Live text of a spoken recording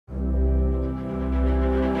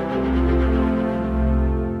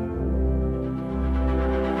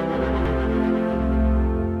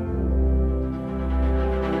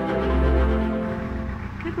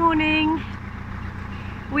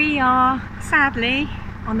are sadly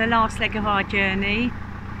on the last leg of our journey.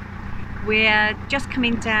 We're just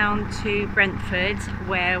coming down to Brentford,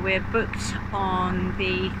 where we're booked on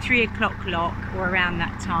the 3 o'clock lock or around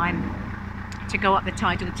that time to go up the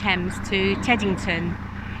tidal Thames to Teddington.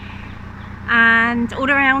 And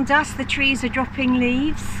all around us the trees are dropping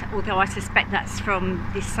leaves, although I suspect that's from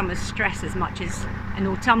this summer's stress as much as an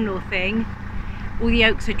autumnal thing. All the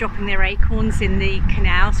oaks are dropping their acorns in the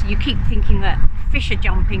canal, so you keep thinking that fish are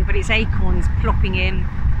jumping, but it's acorns plopping in.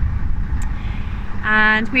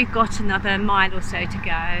 And we've got another mile or so to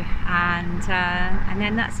go, and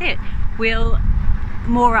then that's it. We'll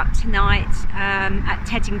moor up tonight at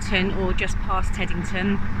Teddington or just past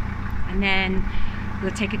Teddington, and then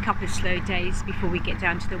we'll take a couple of slow days before we get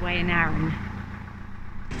down to the Wey and Arun.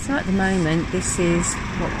 So at the moment this is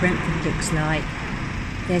what Brentford looks like.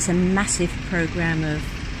 There's a massive programme of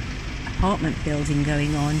apartment building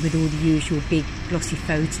going on with all the usual big glossy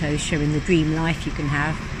photos showing the dream life you can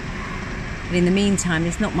have. But in the meantime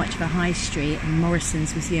there's not much of a high street, and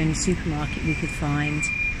Morrison's was the only supermarket we could find.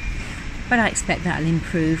 But I expect that'll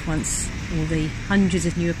improve once all the hundreds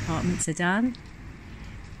of new apartments are done.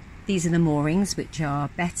 These are the moorings, which are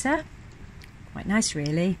better. Quite nice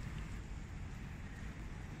really.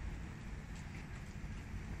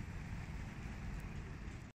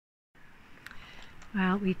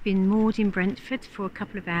 Well, we've been moored in Brentford for a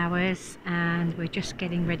couple of hours and we're just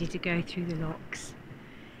getting ready to go through the locks.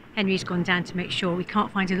 Henry's gone down to make sure. We can't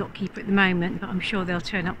find a lockkeeper at the moment, but I'm sure they'll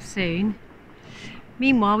turn up soon.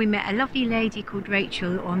 Meanwhile, we met a lovely lady called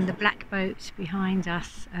Rachel on the black boat behind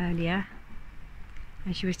us earlier,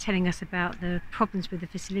 and she was telling us about the problems with the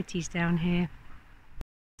facilities down here.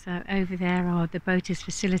 So over there are the boaters'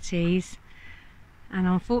 facilities, and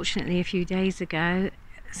unfortunately a few days ago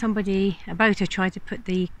a boater tried to put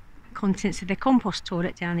the contents of their compost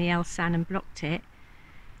toilet down the Elsan and blocked it.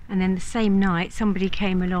 And then the same night somebody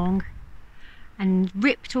came along and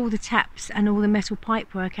ripped all the taps and all the metal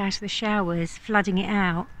pipework out of the showers, flooding it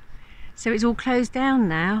out. So it's all closed down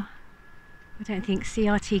now. I don't think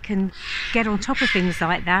CRT can get on top of things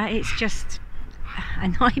like that. It's just a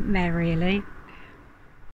nightmare really.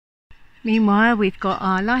 Meanwhile, we've got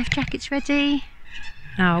our life jackets ready,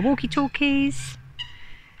 our walkie-talkies,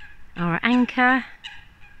 our anchor.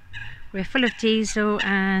 We're full of diesel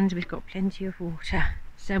and we've got plenty of water.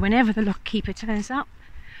 So whenever the lockkeeper turns up,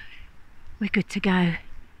 we're good to go.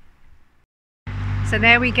 So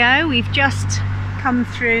there we go, we've just come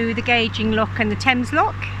through the gauging lock and the Thames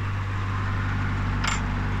lock.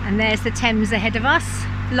 And there's the Thames ahead of us.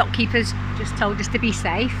 The lockkeeper's just told us to be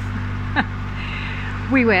safe.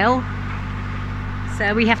 We will.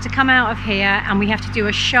 So we have to come out of here and we have to do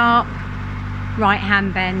a sharp right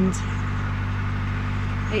hand bend.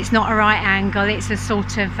 It's not a right angle, it's a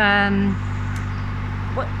sort of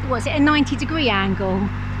what was it, a 90-degree angle?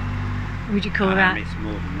 What would you call that? It's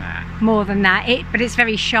more than that. More than that, but it's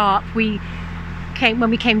very sharp. When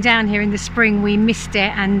we came down here in the spring, we missed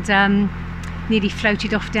it and nearly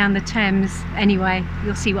floated off down the Thames. Anyway,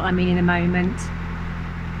 you'll see what I mean in a moment.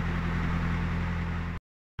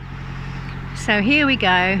 So here we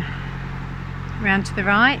go, round to the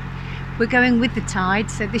right. We're going with the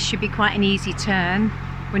tide, so this should be quite an easy turn.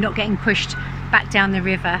 We're not getting pushed back down the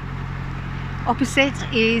river. Opposite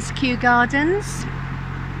is Kew Gardens,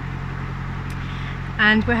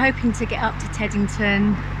 and we're hoping to get up to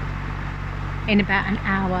Teddington in about an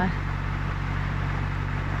hour.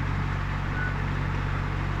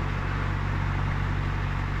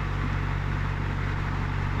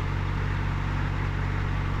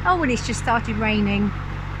 Oh, and it's just started raining.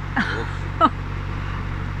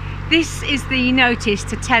 This is the notice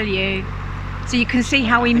to tell you, so you can see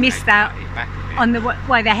how we missed out on the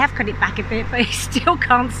way. They have cut it back a bit, but you still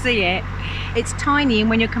can't see it. It's tiny, and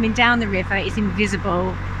when you're coming down the river it's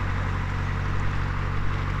invisible.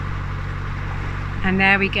 And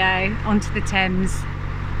there we go, onto the Thames.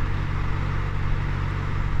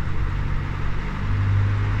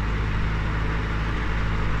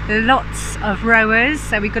 Lots of rowers,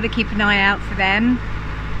 so we've got to keep an eye out for them.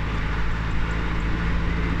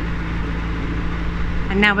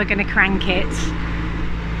 And now we're going to crank it.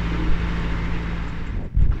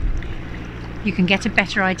 You can get a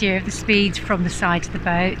better idea of the speed from the side of the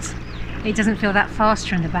boat. It doesn't feel that fast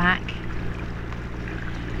from the back.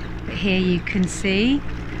 But here you can see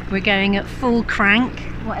we're going at full crank,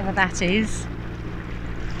 whatever that is.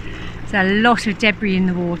 There's a lot of debris in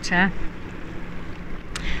the water.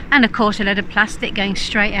 And of course a load of plastic going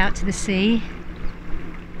straight out to the sea.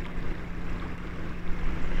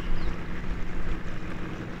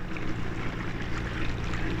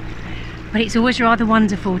 But it's always rather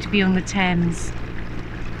wonderful to be on the Thames.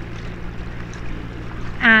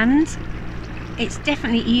 and it's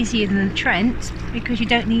definitely easier than the Trent because you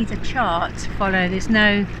don't need a chart to follow. There's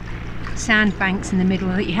no sandbanks in the middle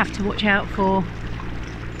that you have to watch out for.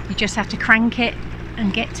 You just have to crank it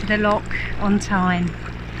and get to the lock on time.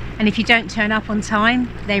 And if you don't turn up on time,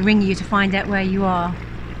 they ring you to find out where you are.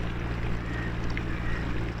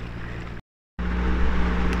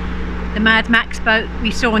 The Mad Max boat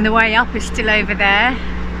we saw on the way up is still over there.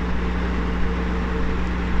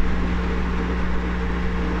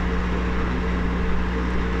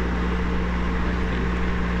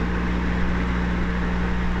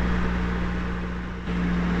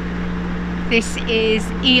 This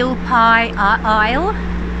is Eel Pie Isle.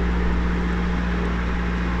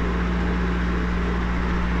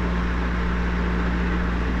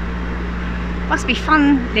 Must be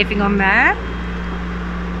fun living on there.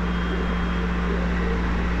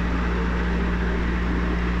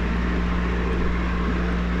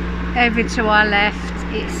 Over to our left,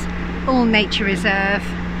 it's all nature reserve.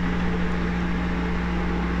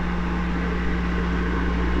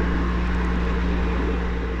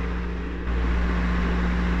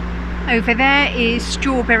 Over there is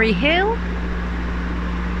Strawberry Hill.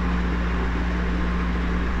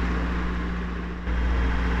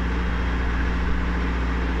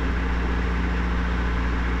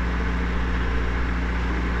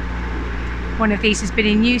 One of these has been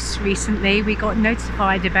in use recently. We got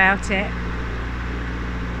notified about it.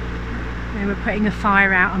 They were putting a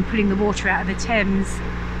fire out and pulling the water out of the Thames.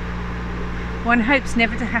 One hopes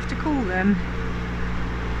never to have to call them.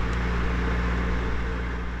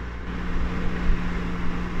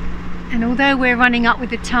 And although we're running up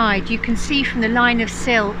with the tide, you can see from the line of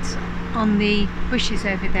silt on the bushes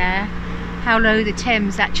over there how low the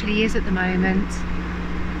Thames actually is at the moment.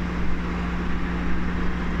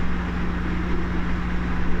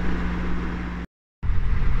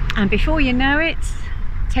 And before you know it,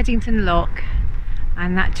 Teddington Lock,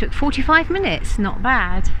 and that took 45 minutes, not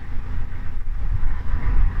bad.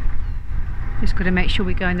 Just got to make sure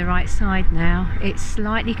we go on the right side now. It's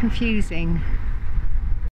slightly confusing.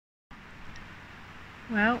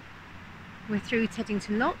 Well, we're through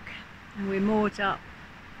Teddington Lock and we're moored up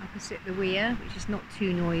opposite the weir, which is not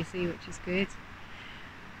too noisy, which is good.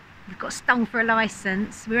 We've got stung for a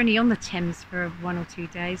licence. We're only on the Thames for 1 or 2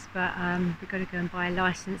 days, but we've got to go and buy a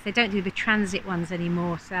licence. They don't do the transit ones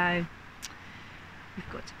anymore, so we've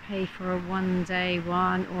got to pay for a 1-day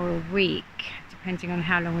one or a week, depending on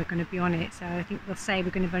how long we're going to be on it. So I think we'll say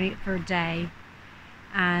we're going to be on it for a day,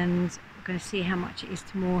 and we're going to see how much it is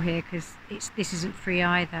to moor here, because this isn't free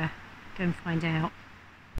either. Go and find out.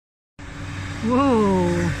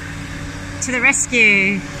 Whoa! To the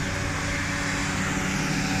rescue!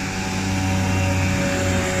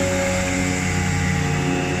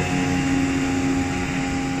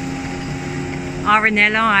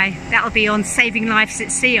 RNLI, that'll be on Saving Lives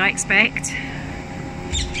at Sea, I expect.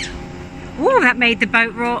 Oh, that made the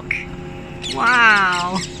boat rock.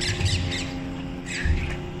 Wow.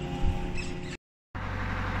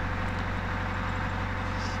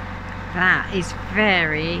 That is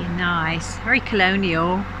very nice, very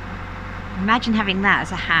colonial. Imagine having that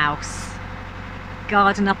as a house.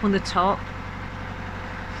 Garden up on the top.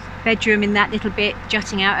 Bedroom in that little bit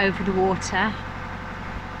jutting out over the water.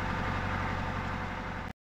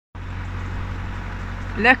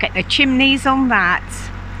 Look at the chimneys on that.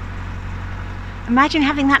 Imagine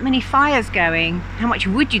having that many fires going. How much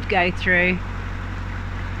wood you'd go through.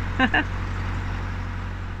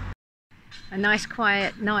 A nice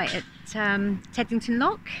quiet night at Teddington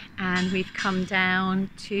Lock, and we've come down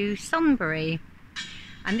to Sunbury.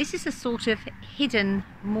 And this is a sort of hidden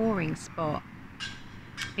mooring spot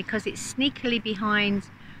because it's sneakily behind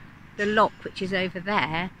the lock, which is over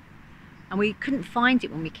there. And we couldn't find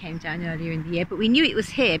it when we came down earlier in the year, but we knew it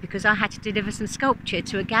was here because I had to deliver some sculpture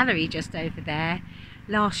to a gallery just over there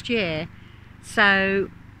last year. So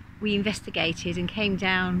we investigated and came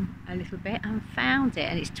down a little bit and found it.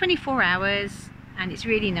 And it's 24 hours and it's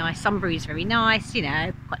really nice. Sunbury's very nice, you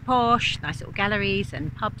know, quite posh, nice little galleries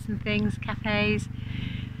and pubs and things, cafes,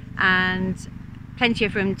 and plenty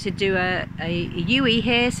of room to do a UE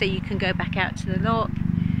here, so you can go back out to the lock.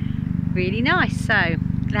 Really nice. So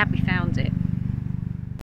glad we found it.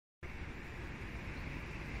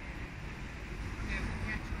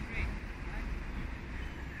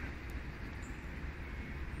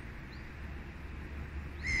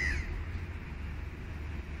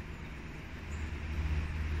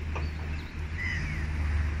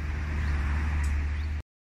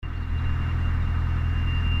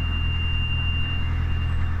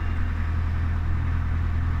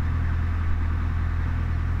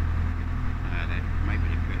 Maybe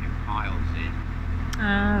they put in piles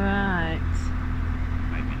Alright.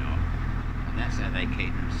 Maybe not. And that's how they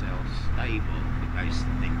keep themselves stable with those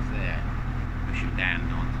things there, pushing down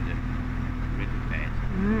onto the riverbed.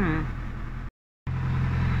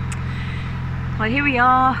 Well, here we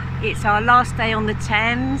are. It's our last day on the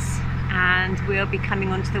Thames, and we'll be coming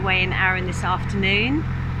onto the Wey and Arun this afternoon.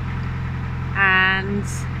 And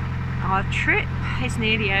our trip is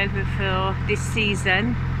nearly over for this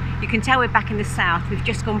season. You can tell we're back in the south. We've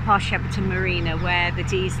just gone past Shepperton Marina, where the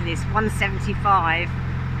diesel is £1.75,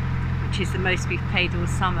 which is the most we've paid all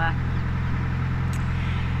summer.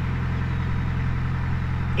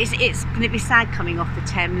 It's going to be sad coming off the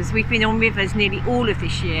Thames. We've been on rivers nearly all of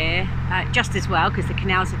this year, just as well, because the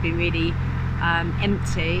canals have been really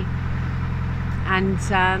empty. And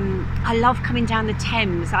I love coming down the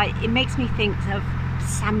Thames. It makes me think of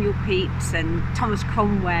Samuel Pepys and Thomas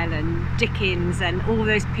Cromwell and Dickens and all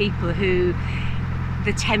those people who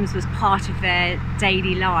the Thames was part of their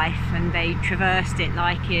daily life, and they traversed it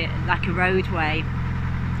like a roadway.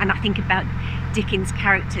 And I think about Dickens'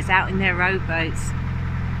 characters out in their rowboats,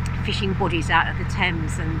 fishing bodies out of the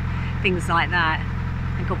Thames and things like that.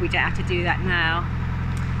 Thank God we don't have to do that now.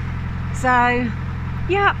 So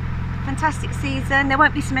yeah, fantastic season. There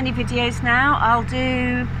won't be so many videos now. I'll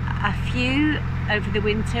do a few over the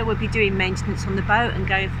winter. We'll be doing maintenance on the boat and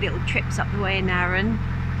going for little trips up the Wey and Arun,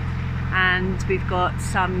 and we've got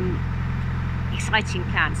some exciting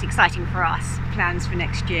plans, exciting for us, plans for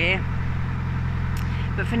next year.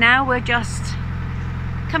 But for now we're just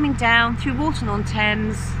coming down through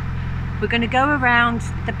Walton-on-Thames. We're going to go around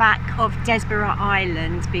the back of Desborough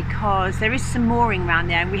Island because there is some mooring around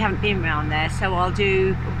there and we haven't been around there, so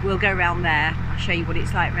we'll go around there. I'll show you what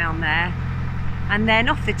it's like around there, and then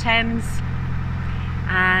off the Thames,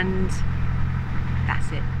 and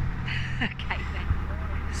that's it. Okay then.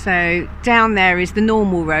 So down there is the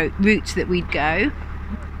normal route that we'd go,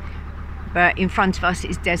 but in front of us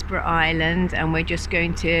is Desborough Island, and we're just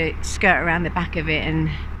going to skirt around the back of it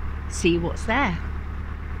and see what's there.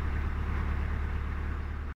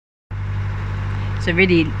 It's a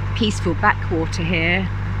really peaceful backwater here.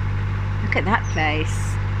 Look at that place.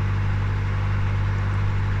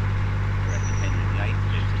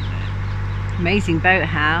 Amazing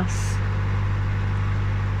boathouse.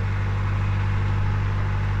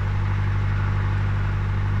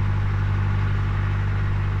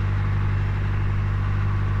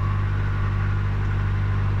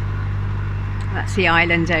 That's the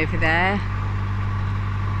island over there.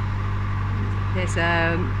 There's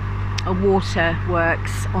a water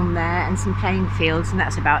works on there and some playing fields, and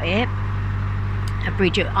that's about it. A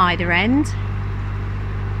bridge at either end.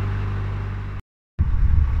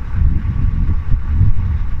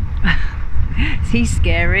 He's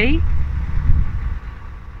scary.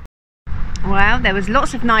 Well, there was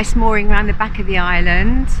lots of nice mooring around the back of the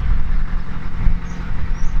island,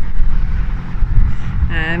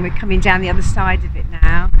 and we're coming down the other side of it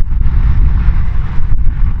now.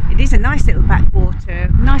 It is a nice little backwater,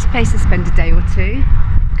 nice place to spend a day or two.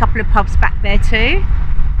 A couple of pubs back there too.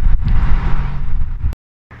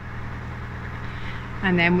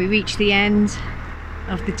 And then we reach the end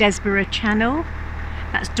of the Desborough Channel.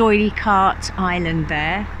 That's Doyley Cart Island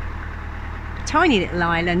there. A tiny little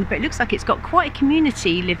island, but it looks like it's got quite a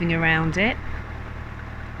community living around it.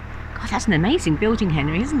 God, that's an amazing building,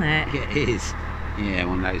 Henry, isn't it? Yeah, it is. Yeah,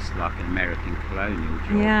 one of those like an American colonial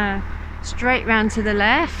job. Yeah. Straight round to the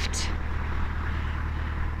left,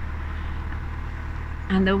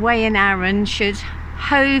 and the Wey and Arun should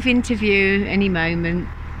hove into view any moment.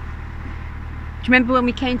 Do you remember when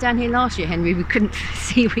we came down here last year, Henry? We couldn't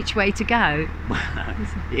see which way to go.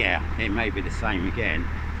 Yeah, it may be the same again.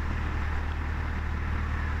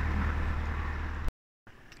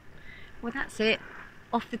 Well, that's it.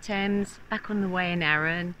 Off the Thames, back on the Wey and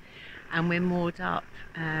Arun, and we're moored up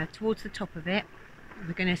towards the top of it.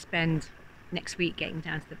 We're going to spend next week getting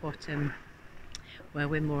down to the bottom, where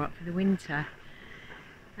we're more up for the winter.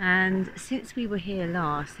 And since we were here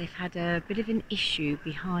last, they've had a bit of an issue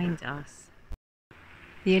behind us.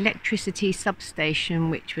 The electricity substation,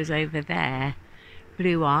 which was over there,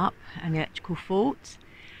 blew up, an electrical fault,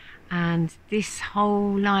 and this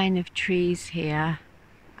whole line of trees here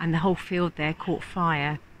and the whole field there caught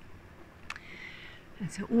fire.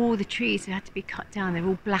 And so all the trees had to be cut down. They're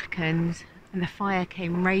all blackened, and the fire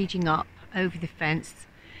came raging up over the fence,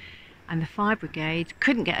 and the fire brigade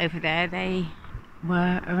couldn't get over there. They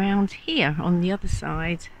were around here on the other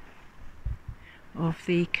side of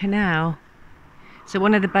the canal. So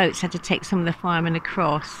one of the boats had to take some of the firemen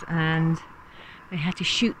across, and they had to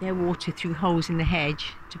shoot their water through holes in the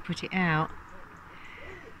hedge to put it out.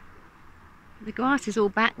 The grass is all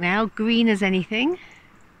back now, green as anything.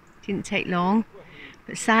 Didn't take long,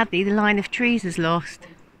 but sadly the line of trees is lost.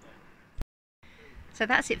 So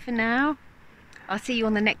that's it for now. I'll see you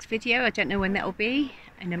on the next video. I don't know when that will be,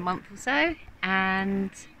 in a month or so.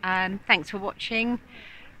 And thanks for watching.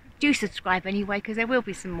 Do subscribe anyway, because there will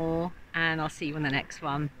be some more, and I'll see you on the next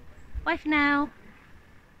one. Bye for now.